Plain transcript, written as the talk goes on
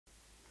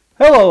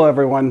Hello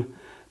everyone,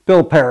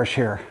 Bill Parish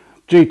here,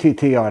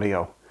 GTT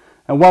Audio,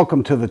 and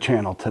welcome to the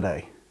channel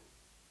today.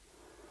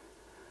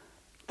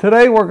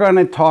 Today we're going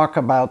to talk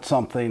about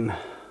something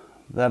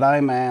that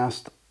I'm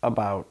asked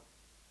about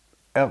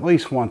at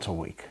least once a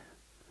week,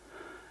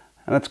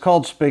 and it's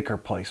called speaker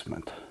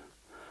placement.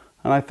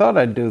 And I thought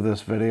I'd do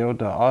this video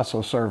to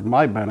also serve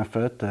my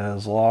benefit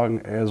as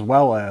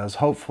well as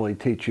hopefully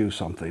teach you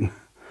something.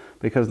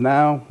 Because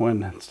now,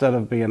 instead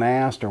of being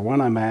asked or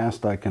when I'm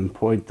asked, I can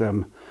point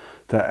them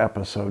to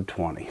episode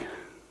 20,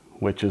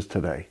 which is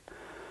today.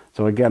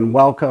 So again,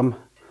 welcome,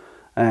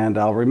 and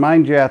I'll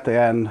remind you at the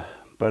end,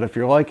 but if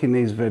you're liking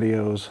these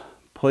videos,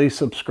 please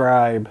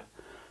subscribe,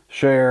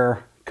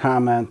 share,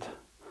 comment,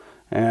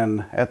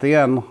 and at the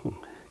end,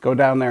 go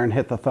down there and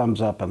hit the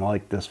thumbs up and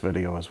like this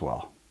video as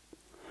well.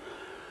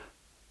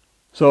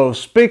 So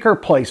speaker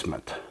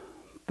placement,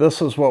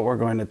 this is what we're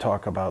going to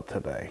talk about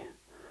today.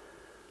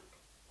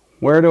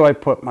 Where do I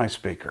put my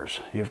speakers?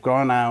 You've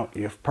gone out,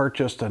 you've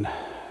purchased and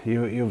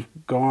you've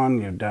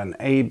done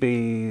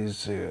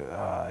A/Bs,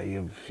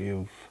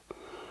 you've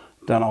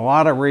done a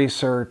lot of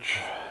research,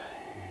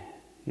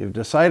 you've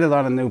decided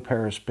on a new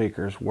pair of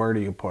speakers. Where do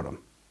you put them?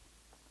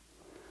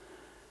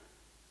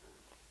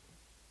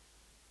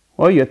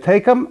 Well, you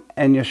take them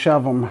and you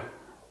shove them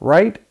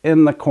right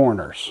in the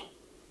corners.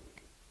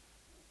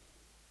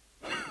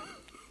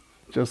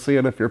 Just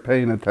seeing if you're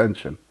paying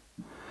attention.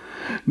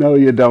 No,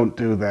 you don't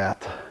do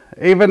that.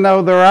 Even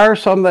though there are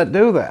some that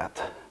do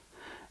that.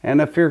 And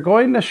if you're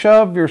going to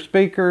shove your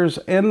speakers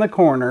in the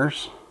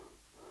corners,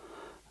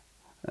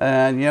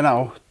 and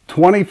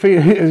 20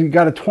 feet, you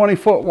got a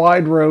 20-foot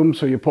wide room,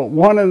 so you put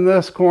one in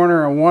this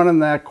corner and one in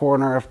that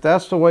corner. If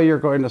that's the way you're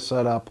going to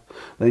set up,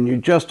 then you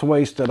just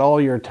wasted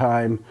all your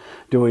time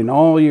doing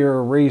all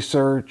your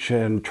research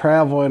and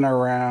traveling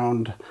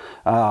around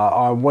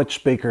on which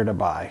speaker to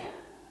buy.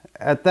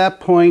 At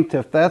that point,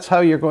 if that's how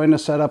you're going to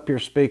set up your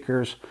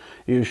speakers,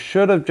 you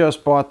should have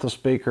just bought the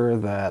speaker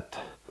that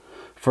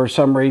for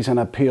some reason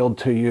appealed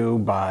to you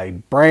by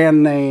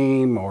brand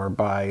name or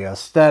by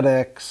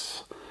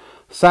aesthetics.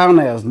 Sound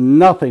has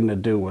nothing to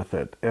do with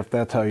it if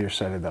that's how you're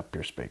setting up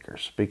your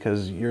speakers,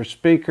 because your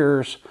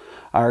speakers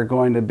are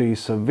going to be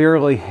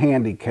severely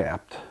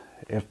handicapped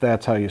if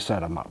that's how you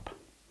set them up.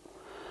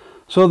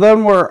 So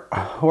then we're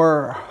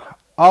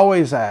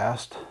always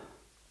asked,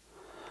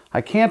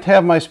 I can't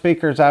have my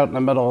speakers out in the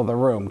middle of the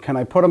room. Can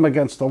I put them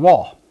against the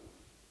wall?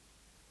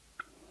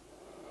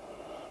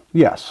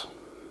 Yes.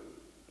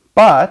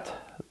 But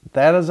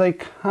that is a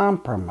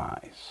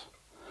compromise.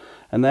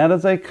 And that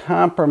is a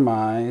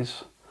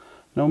compromise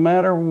no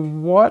matter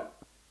what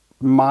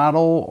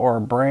model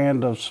or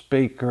brand of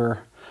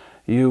speaker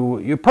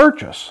you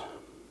purchase.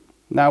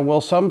 Now,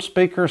 will some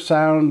speakers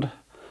sound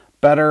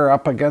better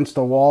up against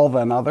the wall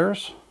than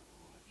others?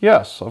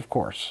 Yes, of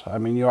course. I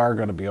mean, you are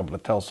going to be able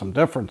to tell some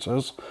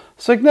differences,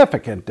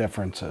 significant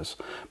differences,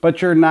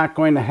 but you're not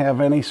going to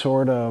have any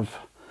sort of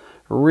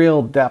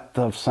real depth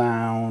of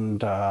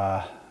sound.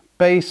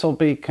 Bass will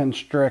be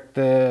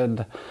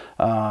constricted,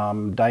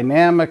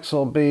 dynamics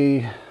will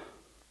be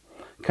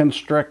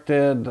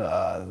constricted,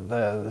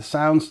 the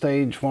sound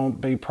stage won't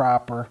be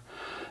proper.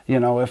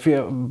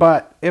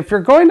 But if you're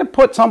going to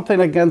put something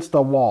against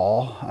the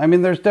wall, I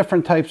mean, there's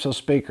different types of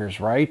speakers,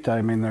 right?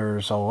 I mean,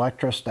 there's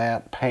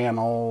electrostat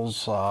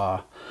panels,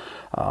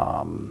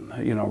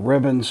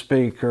 ribbon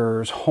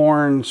speakers,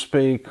 horn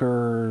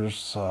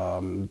speakers,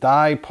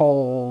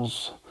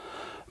 dipoles.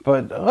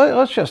 But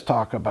let's just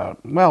talk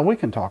about, well, we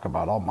can talk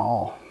about them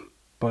all.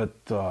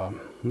 But,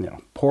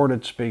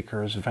 ported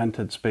speakers,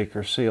 vented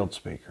speakers, sealed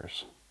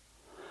speakers.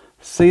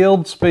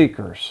 Sealed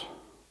speakers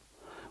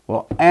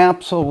will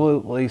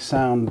absolutely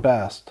sound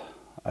best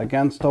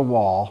against a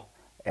wall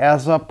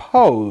as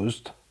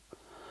opposed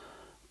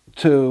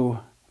to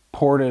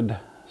ported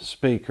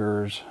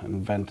speakers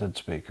and vented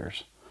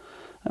speakers.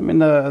 I mean,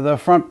 the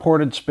front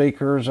ported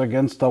speakers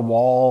against the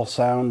wall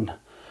sound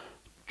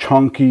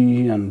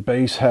chunky and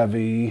bass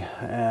heavy,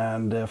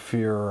 and if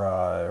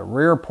your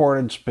rear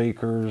ported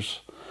speakers,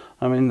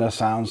 I mean, the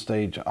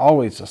soundstage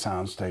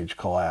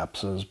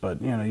collapses,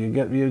 but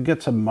you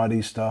get some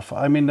muddy stuff.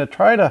 I mean, to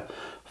try to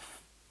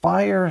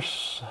fire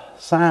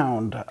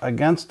sound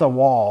against the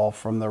wall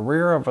from the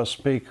rear of a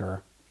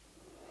speaker,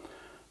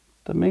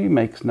 to me,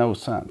 makes no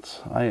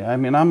sense. I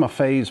mean, I'm a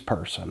phase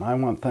person. I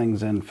want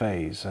things in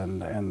phase,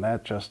 and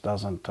that just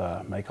doesn't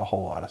make a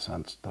whole lot of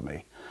sense to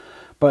me.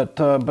 But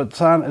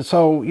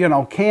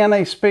can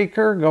a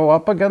speaker go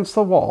up against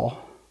the wall?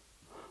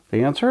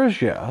 The answer is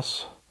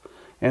yes.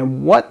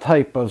 And what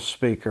type of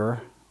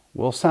speaker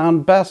will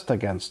sound best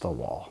against the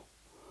wall?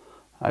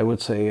 I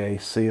would say a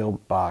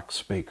sealed box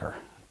speaker.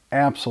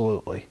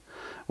 Absolutely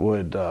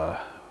would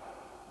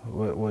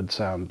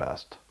sound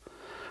best.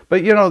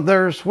 But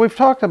we've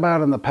talked about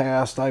in the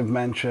past, I've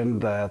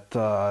mentioned that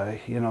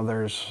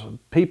there's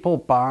people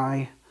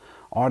buy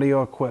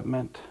audio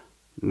equipment,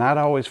 not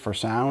always for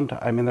sound.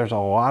 I mean, there's a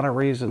lot of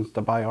reasons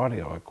to buy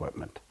audio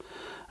equipment.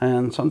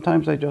 And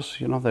sometimes they just,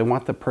 they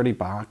want the pretty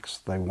box.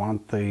 They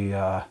want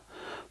the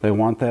They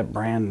want that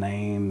brand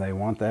name. They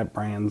want that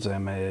brand's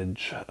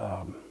image.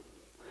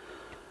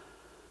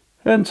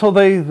 And so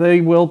they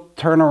will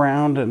turn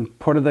around and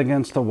put it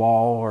against the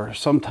wall, or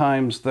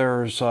sometimes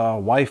there's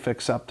wife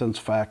acceptance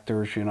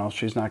factors. You know,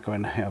 she's not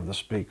going to have the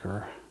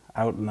speaker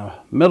out in the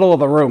middle of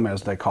the room,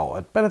 as they call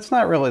it, but it's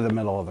not really the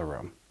middle of the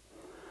room.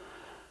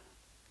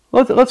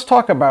 Let's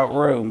talk about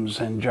rooms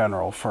in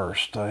general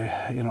first.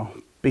 You know,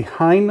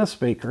 behind the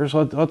speakers,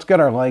 let's get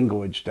our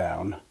language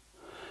down.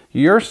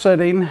 You're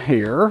sitting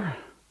here,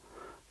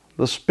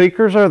 the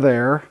speakers are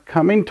there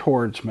coming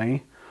towards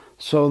me.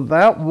 So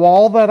that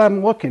wall that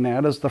I'm looking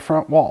at is the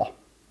front wall.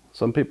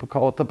 Some people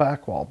call it the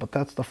back wall, but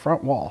that's the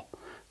front wall.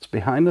 It's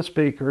behind the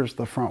speakers,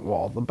 the front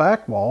wall. The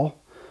back wall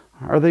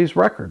are these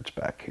records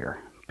back here,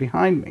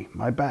 behind me,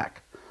 my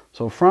back.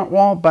 So front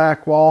wall,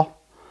 back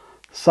wall,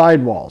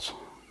 side walls.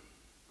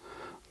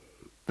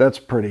 That's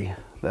pretty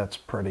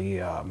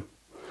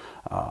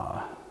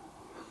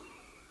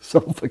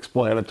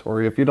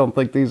self-explanatory. If you don't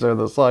think these are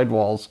the side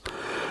walls,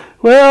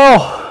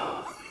 well,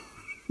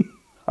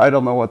 I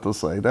don't know what to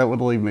say. That would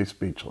leave me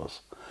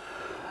speechless.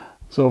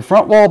 So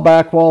front wall,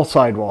 back wall,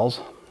 side walls.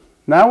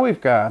 Now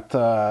we've got,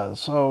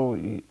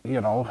 long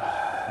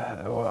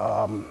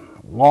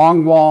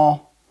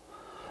wall.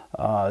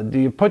 Do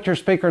you put your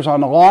speakers on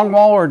the long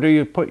wall, or do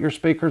you put your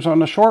speakers on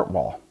the short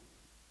wall?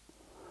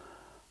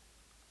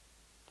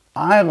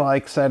 I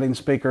like setting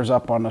speakers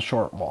up on the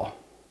short wall.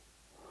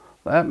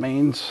 That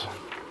means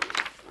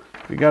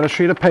you got a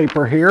sheet of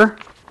paper here.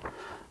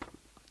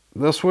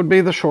 This would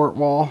be the short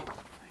wall.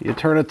 You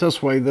turn it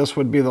this way, this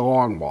would be the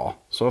long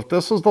wall. So if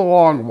this is the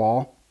long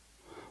wall,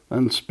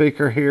 then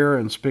speaker here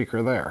and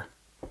speaker there.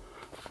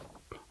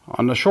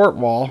 On the short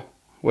wall,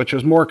 which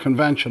is more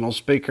conventional,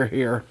 speaker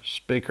here,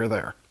 speaker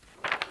there.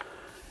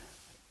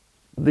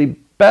 The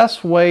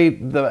best way,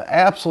 the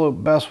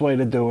absolute best way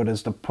to do it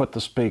is to put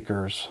the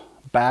speakers,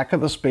 back of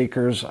the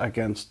speakers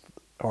against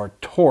or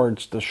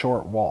towards the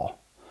short wall.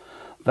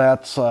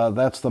 That's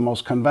the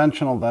most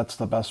conventional, that's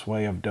the best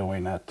way of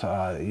doing it.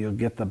 You'll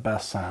get the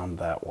best sound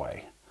that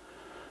way.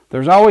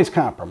 There's always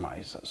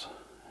compromises,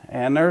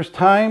 and there's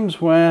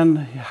times when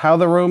how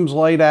the room's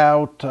laid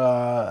out,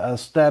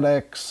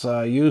 aesthetics,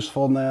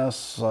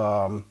 usefulness,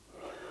 you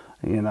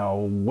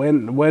know,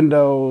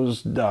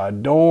 windows,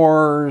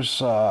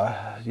 doors,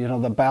 you know,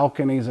 the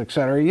balconies,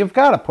 etc. You've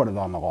got to put it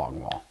on the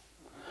long wall.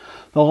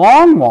 The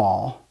long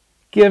wall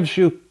gives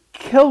you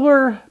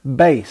killer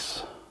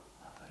bass.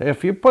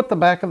 If you put the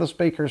back of the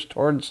speakers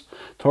towards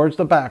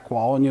the back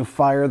wall and you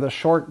fire the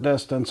short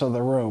distance of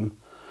the room,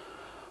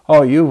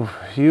 oh,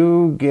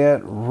 you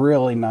get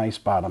really nice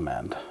bottom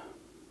end.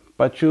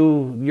 But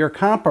your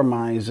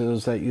compromise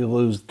is that you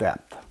lose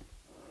depth.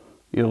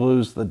 You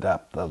lose the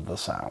depth of the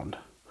sound.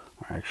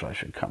 Or actually, I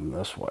should come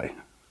this way.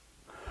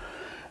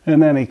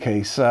 In any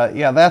case,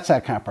 yeah, that's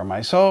that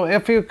compromise. So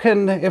if you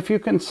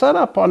can set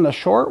up on the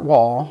short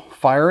wall,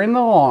 firing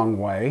the long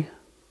way,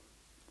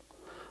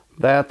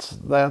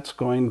 that's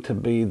going to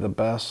be the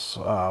best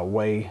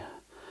way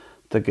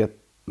to get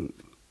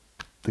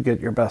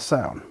your best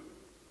sound.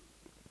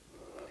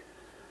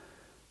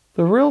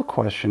 The real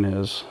question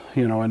is,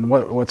 you know, and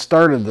what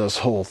started this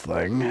whole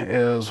thing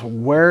is,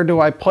 where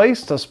do I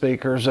place the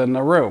speakers in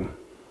the room?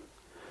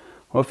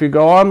 Well, if you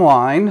go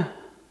online,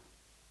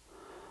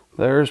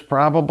 there's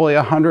probably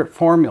 100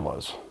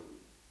 formulas.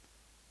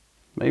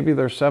 Maybe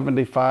there's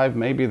 75,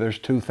 maybe there's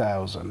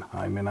 2,000.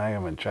 I mean, I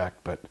haven't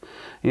checked, but,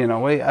 you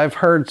know, I've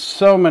heard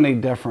so many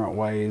different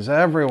ways.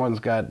 Everyone's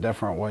got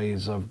different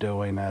ways of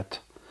doing it.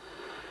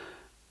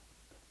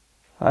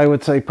 I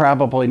would say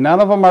probably none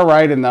of them are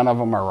right and none of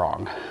them are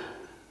wrong.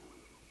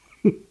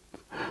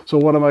 So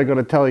what am I going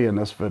to tell you in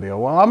this video?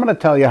 Well, I'm going to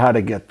tell you how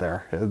to get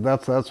there.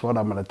 That's what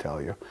I'm going to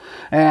tell you.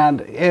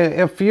 And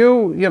if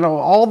you know,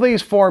 all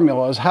these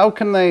formulas, how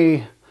can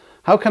they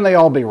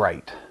all be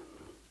right?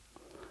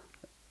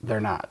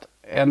 They're not.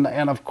 And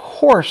of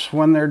course,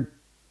 when they're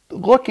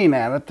looking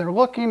at it, they're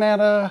looking at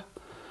a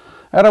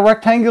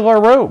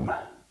rectangular room.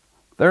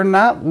 They're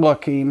not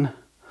looking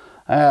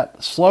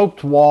at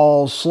sloped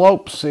walls,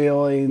 sloped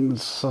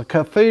ceilings,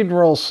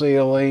 cathedral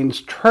ceilings,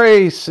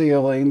 tray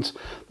ceilings.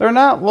 They're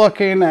not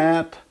looking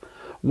at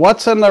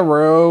what's in the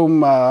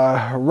room,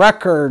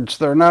 records.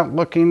 They're not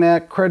looking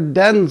at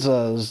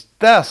credenzas,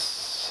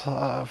 desks,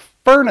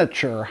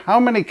 furniture, how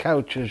many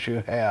couches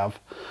you have,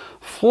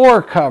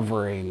 floor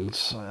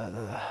coverings.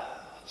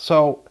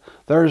 So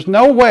there's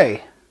no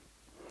way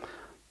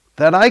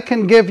that I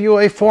can give you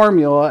a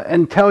formula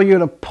and tell you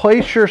to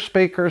place your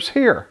speakers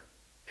here.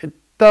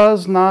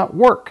 Does not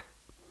work.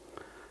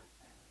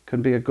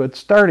 Could be a good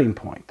starting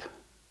point.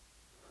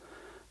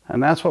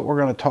 And that's what we're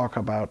going to talk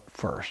about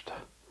first.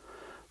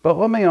 But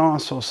let me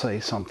also say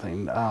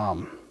something.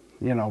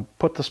 You know,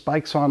 put the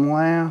spikes on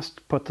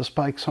last, put the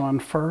spikes on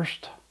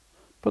first.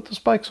 Put the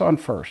spikes on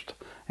first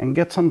and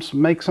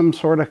make some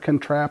sort of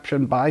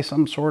contraption, buy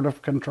some sort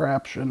of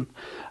contraption,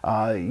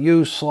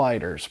 use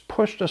sliders,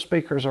 push the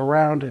speakers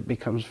around. It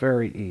becomes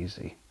very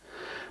easy.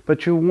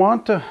 But you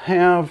want to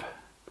have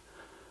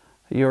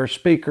your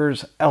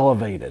speakers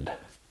elevated.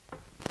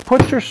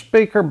 put your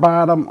speaker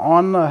bottom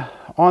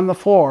on the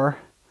floor,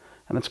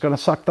 and it's going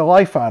to suck the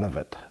life out of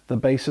it. The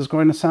bass is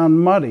going to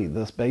sound muddy.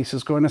 The bass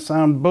is going to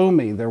sound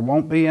boomy. There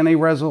won't be any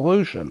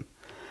resolution.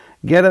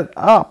 Get it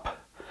up.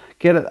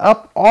 Get it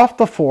up off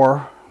the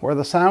floor where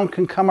the sound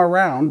can come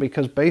around,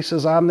 because bass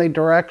is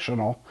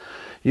omnidirectional.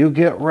 You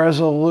get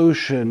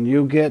resolution.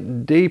 You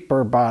get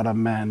deeper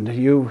bottom end.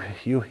 You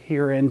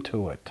hear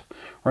into it.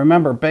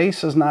 Remember,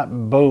 bass is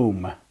not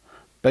boom.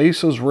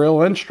 Bass is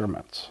real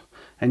instruments.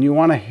 And you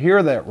want to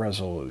hear that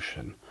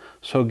resolution.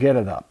 So get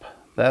it up.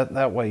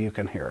 That way you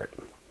can hear it.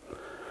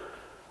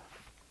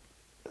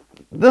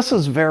 This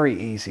is very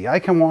easy. I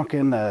can walk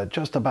into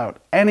just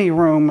about any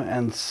room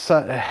and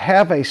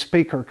have a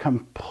speaker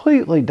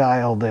completely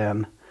dialed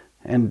in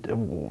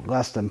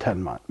less than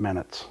 10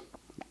 minutes.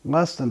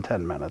 Less than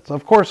 10 minutes.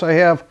 Of course, I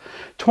have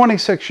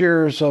 26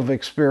 years of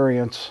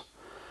experience,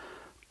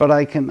 but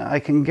I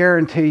can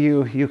guarantee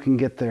you can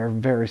get there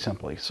very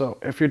simply. So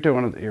if you're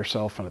doing it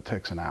yourself and it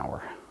takes an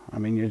hour, I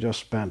mean, you just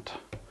spent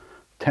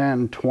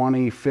 10,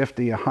 20,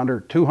 50,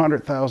 100,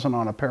 200,000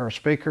 on a pair of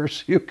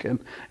speakers. You can,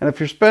 and if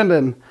you're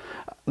spending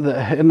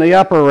in the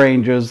upper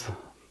ranges,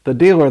 the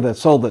dealer that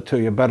sold it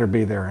to you better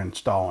be there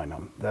installing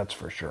them. That's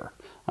for sure.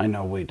 I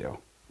know we do.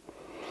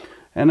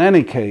 In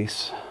any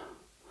case,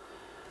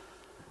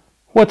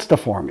 what's the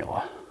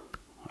formula?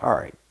 All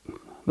right,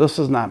 this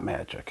is not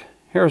magic.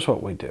 Here's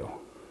what we do.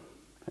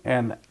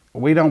 And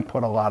we don't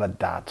put a lot of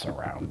dots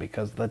around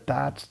because the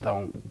dots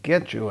don't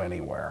get you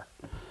anywhere.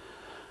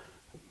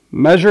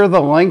 Measure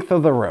the length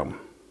of the room.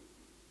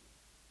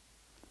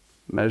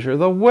 Measure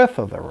the width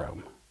of the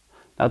room.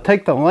 Now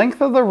take the length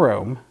of the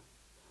room.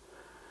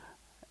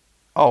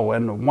 Oh,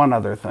 and one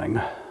other thing.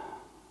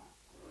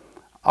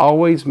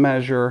 Always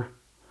measure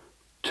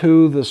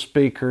to the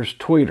speaker's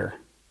tweeter.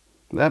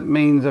 That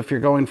means if you're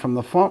going from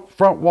the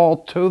front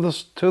wall to the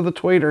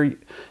tweeter,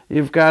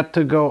 you've got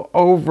to go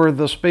over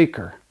the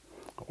speaker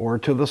or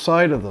to the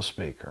side of the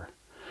speaker.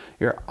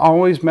 You're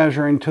always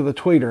measuring to the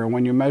tweeter. And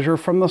when you measure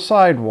from the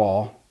side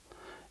wall,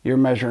 you're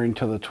measuring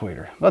to the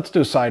tweeter. Let's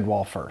do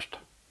sidewall first.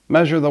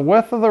 Measure the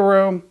width of the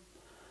room,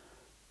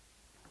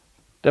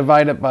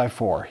 divide it by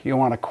 4. You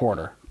want a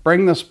quarter.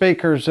 Bring the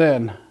speakers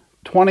in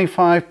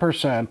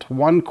 25%,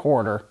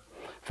 1/4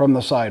 from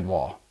the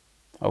sidewall.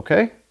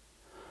 Okay?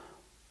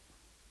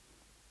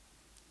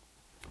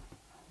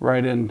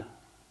 Right in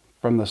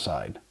from the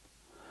side.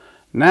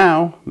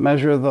 Now,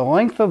 measure the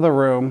length of the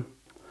room,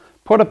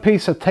 put a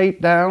piece of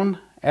tape down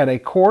at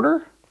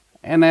 1/4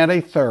 and at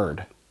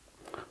 1/3.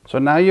 So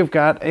now you've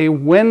got a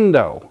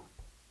window.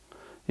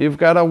 You've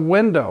got a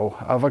window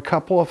of a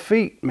couple of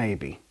feet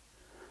maybe.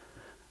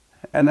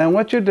 And then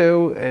what you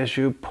do is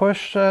you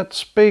push that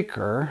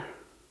speaker,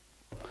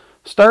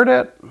 start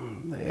it,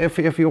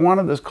 if you want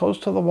it as close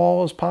to the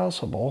wall as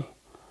possible,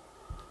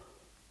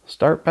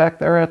 start back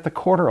there at the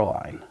quarter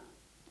line.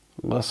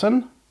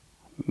 Listen,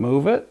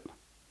 move it,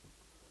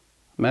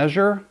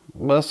 measure,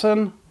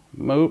 listen,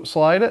 move,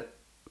 slide it,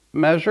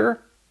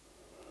 measure,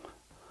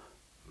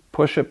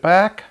 push it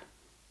back.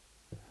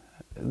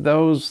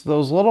 Those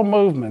little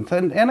movements.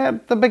 And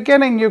at the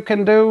beginning you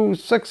can do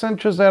 6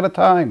 inches at a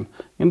time.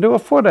 You can do a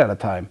foot at a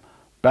time.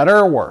 Better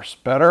or worse,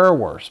 better or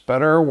worse,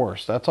 better or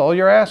worse. That's all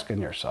you're asking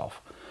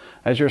yourself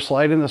as you're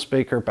sliding the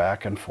speaker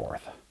back and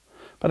forth.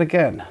 But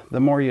again, the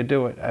more you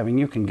do it, I mean,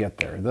 you can get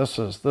there. This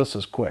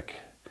is quick.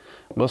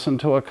 Listen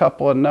to a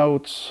couple of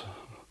notes.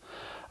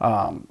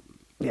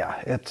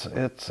 Yeah,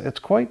 it's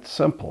quite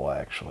simple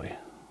actually.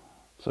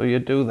 So you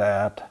do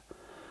that.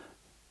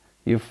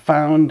 You've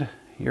found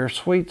your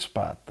sweet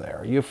spot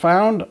there. You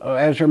found,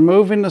 as you're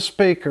moving the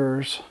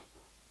speakers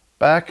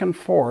back and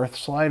forth,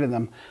 sliding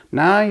them,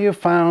 now you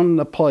found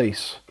the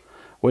place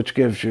which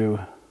gives you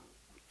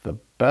the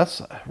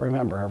best.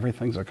 Remember,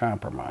 everything's a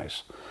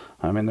compromise.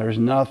 I mean, there's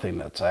nothing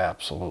that's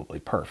absolutely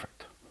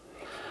perfect.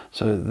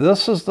 So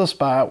this is the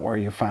spot where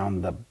you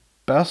found the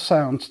best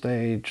sound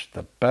stage,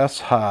 the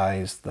best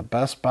highs, the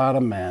best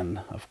bottom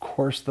end, of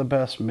course the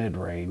best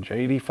mid-range.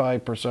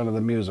 85% of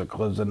the music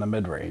lives in the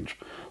mid-range.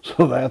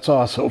 So that's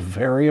also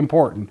very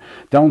important.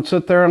 Don't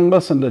sit there and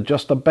listen to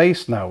just a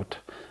bass note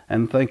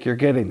and think you're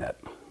getting it.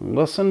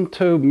 Listen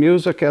to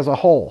music as a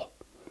whole,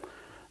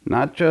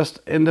 not just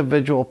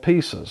individual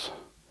pieces.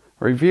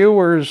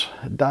 Reviewers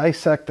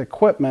dissect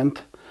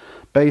equipment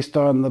based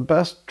on the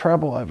best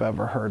treble I've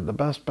ever heard, the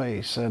best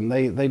bass, and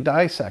they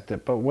dissect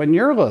it. But when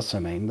you're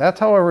listening,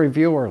 that's how a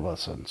reviewer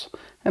listens.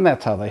 And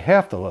that's how they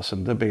have to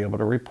listen to be able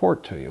to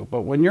report to you.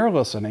 But when you're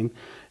listening,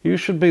 you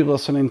should be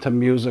listening to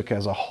music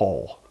as a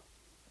whole.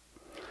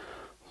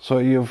 So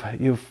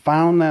you've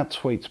found that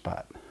sweet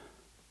spot.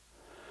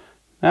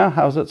 Now,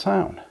 how's it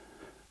sound?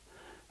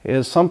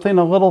 Is something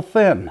a little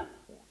thin?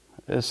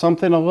 Is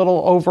something a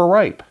little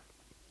overripe?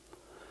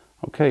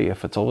 Okay,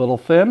 if it's a little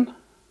thin,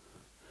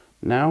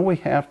 now we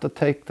have to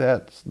take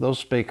those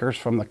speakers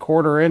from the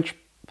 1/4 inch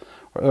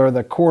or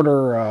the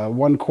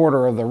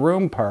 1/4 of the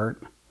room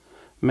part.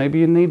 Maybe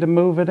you need to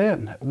move it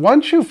in.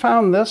 Once you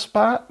found this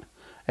spot,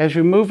 as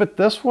you move it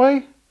this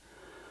way,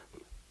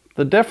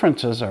 the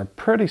differences are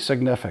pretty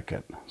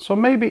significant. So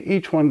maybe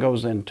each one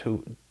goes in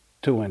 2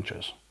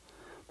 inches.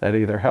 That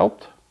either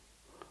helped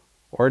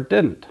or it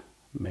didn't.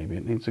 Maybe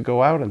it needs to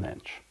go out an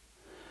inch.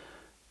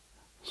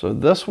 So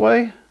this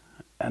way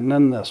and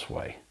then this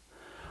way.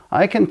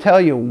 I can tell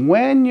you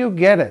when you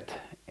get it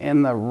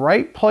in the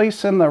right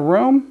place in the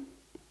room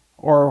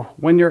or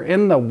when you're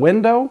in the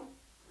window,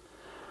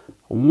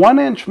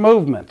 1-inch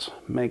movements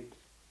make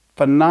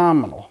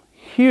phenomenal,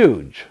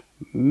 huge,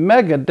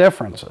 mega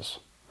differences.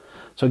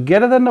 So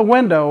get it in the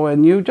window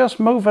and you just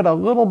move it a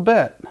little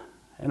bit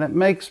and it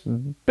makes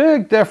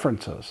big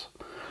differences.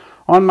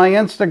 On my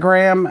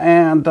Instagram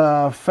and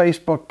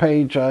Facebook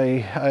page,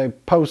 I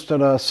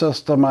posted a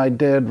system I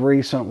did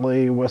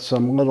recently with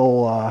some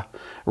little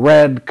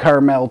red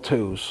Carmel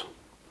 2s.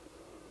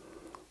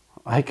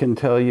 I can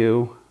tell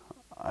you,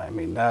 I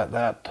mean,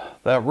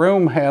 that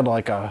room had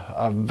like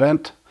a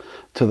vent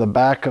to the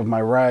back of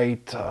my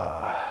right,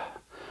 a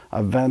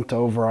vent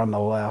over on the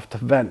left,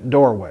 vent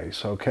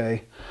doorways,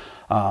 okay?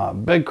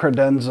 Big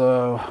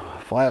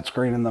credenza, flat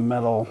screen in the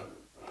middle,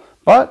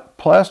 but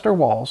plaster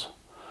walls.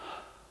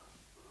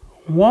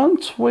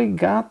 Once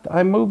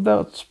I moved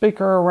the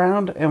speaker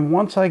around, and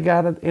once I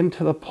got it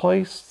into the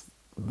place,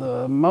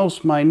 the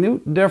most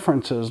minute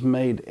differences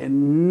made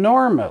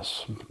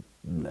enormous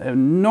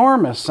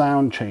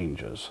sound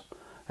changes.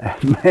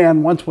 And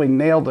man, once we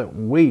nailed it,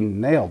 we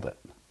nailed it.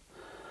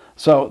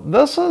 So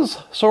this is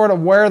sort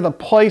of where the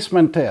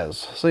placement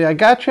is. See, I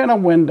got you in a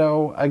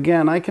window.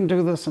 Again, I can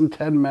do this in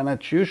 10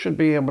 minutes. You should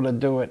be able to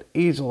do it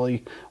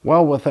easily,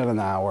 well within an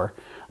hour.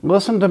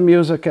 Listen to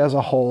music as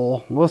a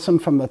whole. Listen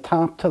from the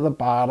top to the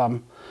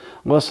bottom.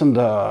 Listen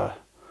to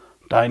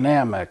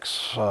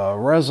dynamics,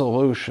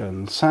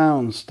 resolution,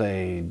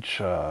 soundstage,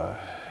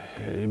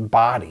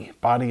 body.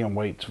 Body and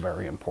weight's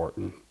very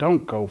important.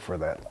 Don't go for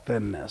that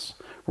thinness.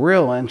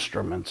 Real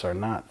instruments are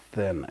not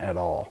thin at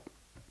all.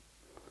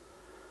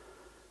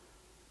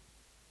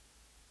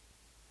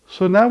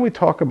 So now we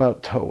talk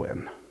about toe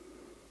in.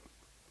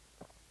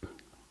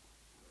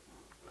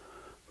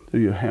 Do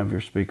you have your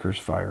speakers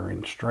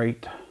firing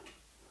straight?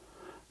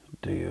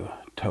 Do you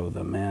toe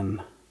them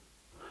in?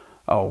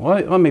 Oh,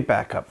 let me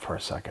back up for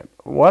a second.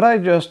 What I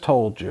just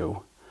told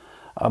you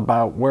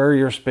about where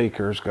your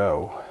speakers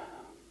go,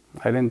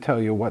 I didn't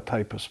tell you what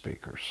type of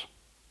speakers.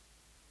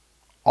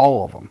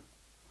 All of them.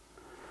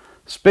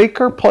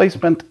 Speaker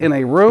placement in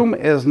a room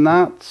is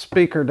not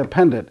speaker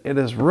dependent. It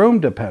is room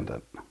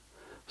dependent.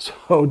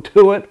 So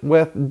do it.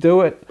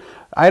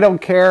 I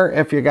don't care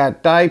if you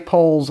got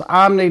dipoles,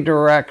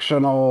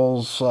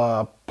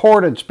 omnidirectionals,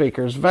 ported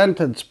speakers,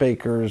 vented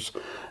speakers,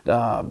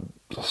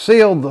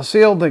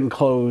 sealed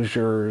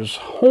enclosures,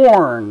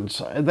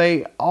 horns.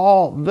 They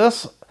all,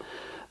 this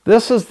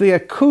is the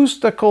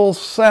acoustical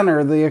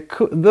center.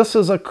 This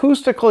is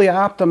acoustically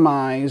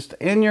optimized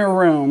in your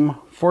room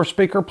for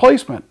speaker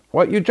placement.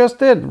 What you just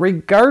did,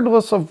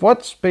 regardless of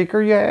what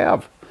speaker you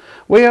have.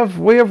 We have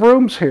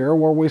rooms here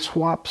where we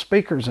swap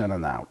speakers in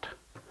and out.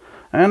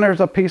 And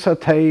there's a piece of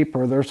tape,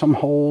 or there's some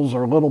holes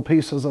or little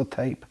pieces of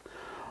tape.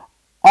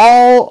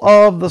 All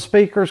of the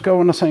speakers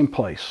go in the same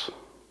place.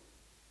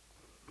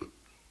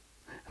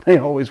 They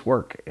always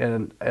work.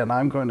 And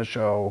I'm going to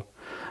show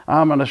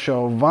Von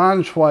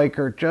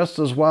Schweikert just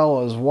as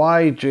well as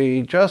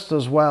YG, just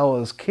as well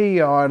as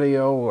Key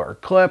Audio or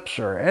Clips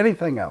or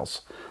anything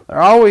else.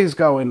 They're always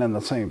going in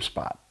the same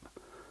spot.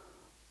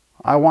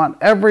 I want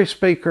every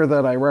speaker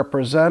that I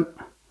represent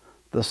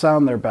to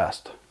sound their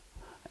best.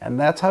 And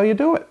that's how you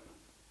do it.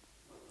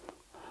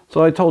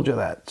 So I told you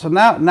that. So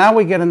now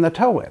we get in the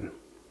toe in.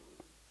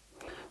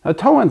 The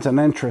toe in's an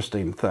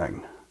interesting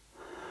thing.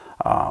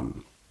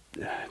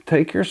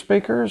 Take your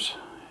speakers.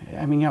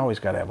 I mean, you always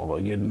got to have a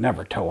little, you'd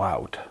never toe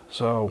out.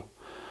 So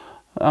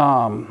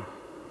toe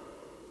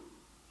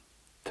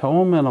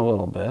them in a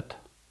little bit.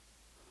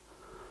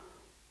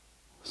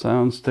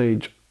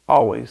 Soundstage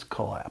always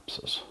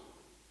collapses.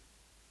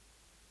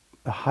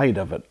 The height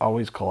of it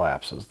always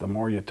collapses the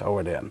more you toe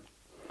it in.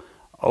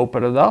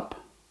 Open it up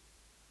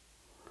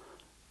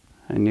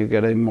and you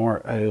get a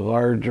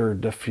larger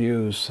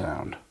diffuse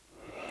sound.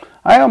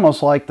 I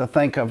almost like to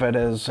think of it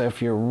as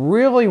if you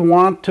really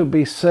want to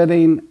be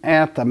sitting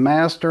at the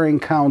mastering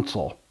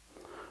console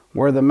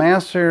where the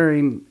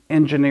mastering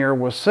engineer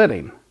was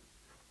sitting.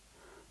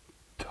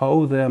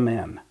 Toe them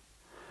in.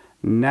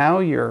 Now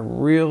you're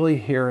really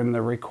hearing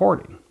the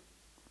recording.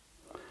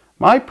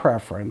 My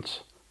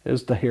preference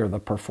is to hear the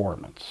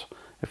performance.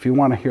 If you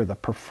want to hear the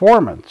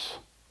performance,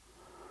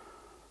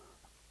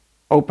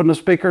 open the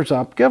speakers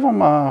up, give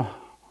them a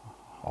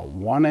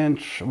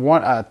 1-inch, a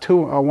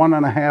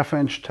 1.5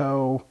 inch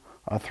toe,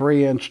 a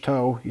 3-inch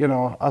toe, you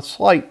know, a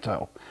slight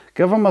toe.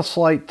 Give them a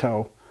slight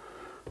toe,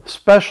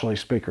 especially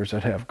speakers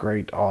that have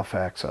great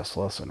off-access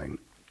listening.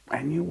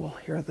 And you will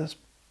hear this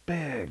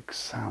big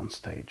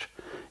soundstage.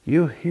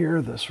 you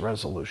hear this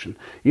resolution.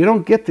 You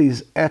don't get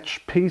these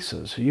etched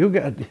pieces. You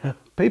get,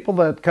 people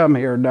that come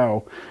here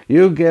know,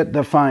 you get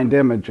defined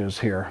images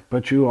here,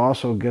 but you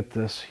also get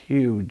this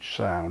huge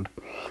sound.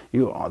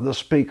 The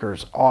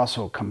speakers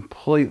also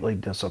completely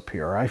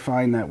disappear. I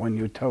find that when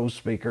you toe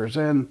speakers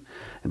in,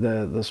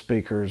 the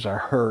speakers are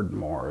heard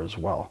more as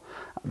well.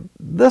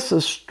 This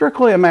is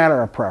strictly a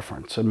matter of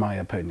preference, in my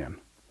opinion.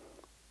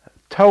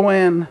 Toe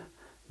in,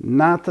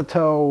 not the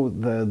toe,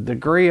 the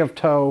degree of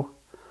toe,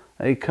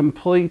 a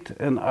complete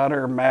and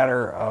utter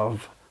matter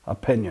of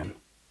opinion.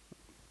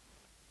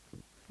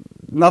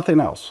 Nothing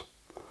else.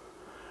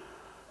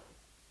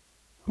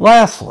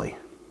 Lastly,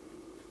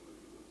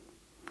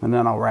 and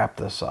then I'll wrap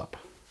this up.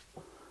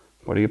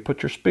 What do you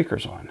put your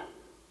speakers on?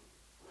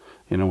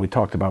 You know, we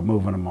talked about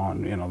moving them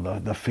on, you know,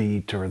 the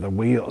feet or the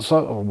wheels.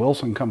 So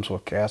Wilson comes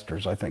with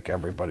casters. I think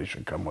everybody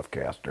should come with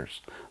casters.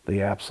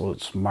 The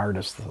absolute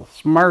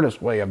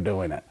smartest way of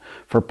doing it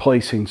for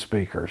placing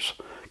speakers.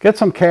 Get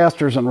some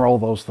casters and roll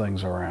those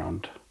things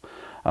around.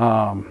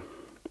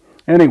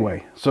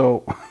 Anyway,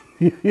 so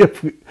now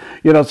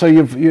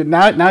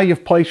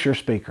you've placed your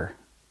speaker.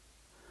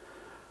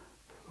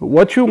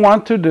 What you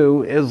want to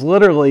do is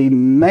literally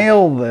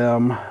nail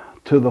them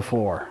to the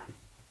floor.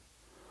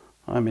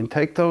 I mean,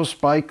 take those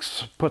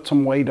spikes, put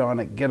some weight on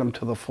it, get them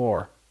to the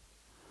floor.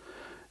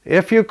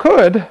 If you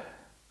could,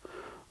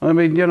 I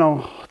mean, you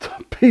know,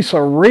 a piece of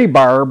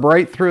rebarb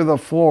right through the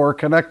floor,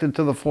 connected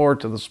to the floor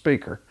to the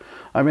speaker.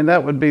 I mean,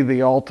 that would be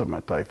the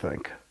ultimate, I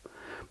think.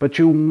 But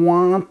you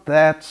want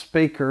that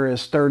speaker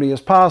as sturdy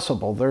as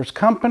possible. There's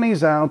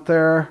companies out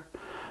there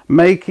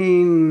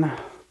making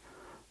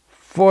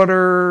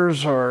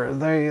footers, or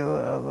they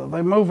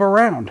move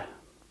around.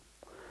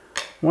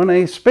 When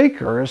a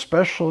speaker,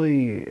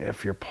 especially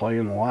if you're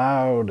playing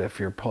loud, if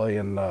you're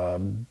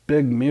playing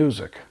big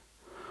music,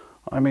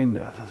 I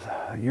mean,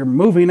 you're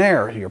moving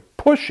air, you're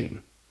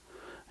pushing.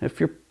 If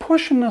you're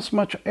pushing this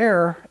much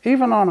air,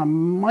 even on a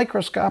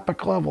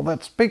microscopic level,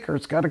 that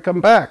speaker's got to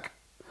come back.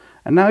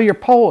 And now you're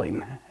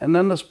pulling, and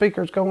then the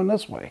speaker's going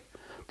this way.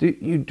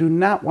 You do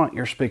not want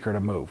your speaker to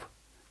move.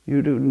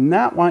 You do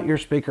not want your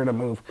speaker to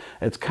move.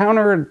 It's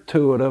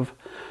counterintuitive.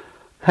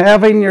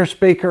 Having your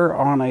speaker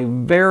on a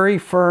very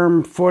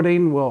firm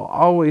footing will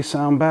always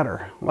sound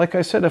better. Like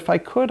I said, if I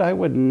could, I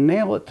would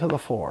nail it to the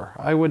floor.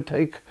 I would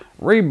take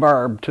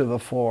rebarb to the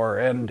floor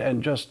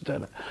and just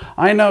did it.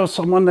 I know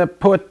someone that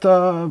put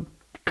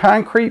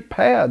concrete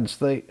pads.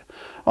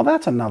 Well,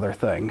 that's another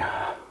thing.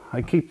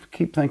 I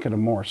keep thinking of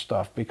more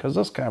stuff because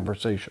this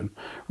conversation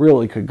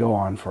really could go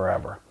on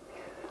forever.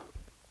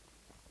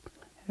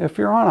 If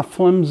you're on a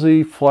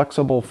flimsy,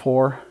 flexible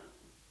floor,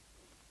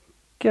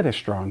 get a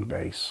strong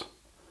base.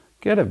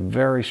 Get a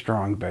very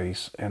strong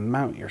base and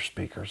mount your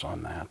speakers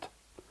on that.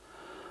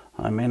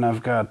 I mean,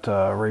 I've got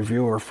a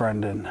reviewer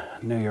friend in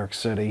New York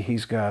City.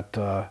 He's got,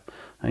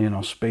 you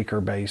know,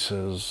 speaker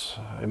bases.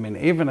 I mean,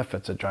 even if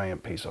it's a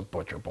giant piece of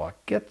butcher block,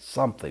 get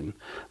something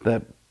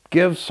that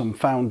gives some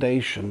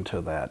foundation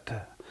to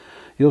that.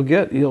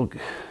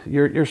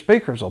 Your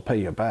speakers will pay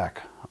you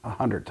back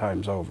 100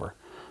 times over.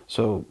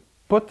 So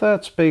put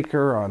that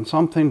speaker on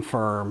something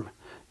firm.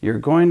 You're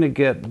going to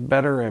get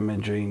better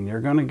imaging,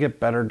 you're going to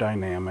get better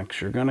dynamics,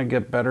 you're going to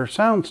get better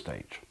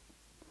soundstage.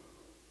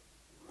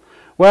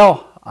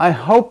 Well, I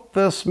hope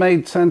this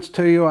made sense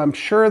to you. I'm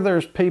sure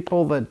there's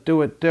people that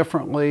do it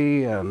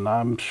differently, and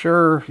I'm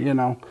sure, you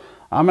know,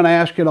 I'm going to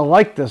ask you to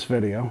like this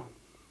video.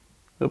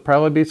 There'll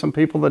probably be some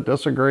people that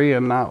disagree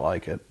and not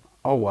like it.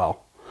 Oh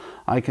well.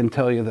 I can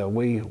tell you that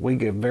we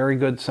get very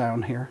good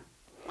sound here.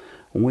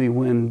 We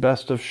win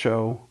best of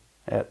show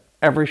at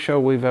every show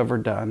we've ever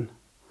done.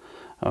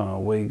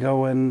 We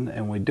go in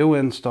and we do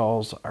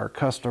installs. Our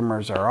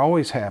customers are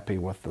always happy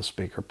with the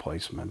speaker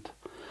placement.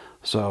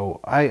 So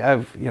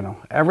I've, you know,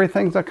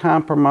 everything's a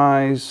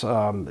compromise.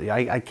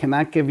 I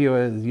cannot give you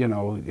a, you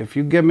know, if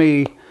you give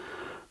me,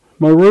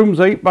 my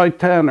room's 8 by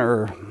 10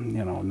 or,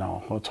 you know,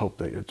 no, let's hope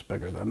that it's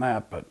bigger than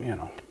that, but, you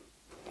know,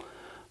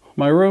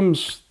 my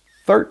room's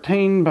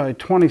 13 by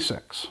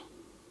 26.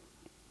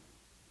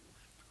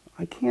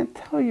 I can't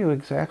tell you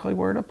exactly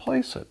where to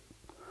place it.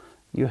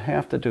 You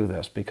have to do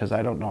this because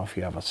I don't know if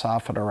you have a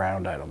soffit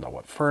around, I don't know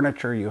what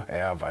furniture you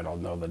have, I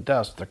don't know the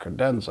desk, the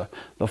credenza,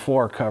 the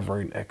floor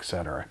covering,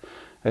 etc.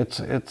 It's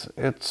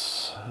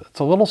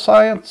a little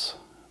science,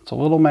 it's a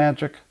little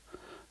magic,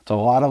 it's a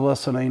lot of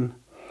listening,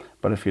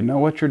 but if you know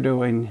what you're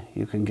doing,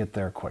 you can get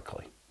there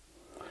quickly.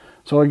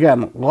 So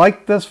again,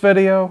 like this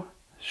video,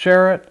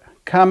 share it,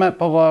 comment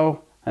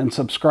below, and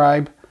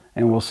subscribe,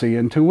 and we'll see you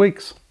in 2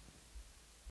 weeks.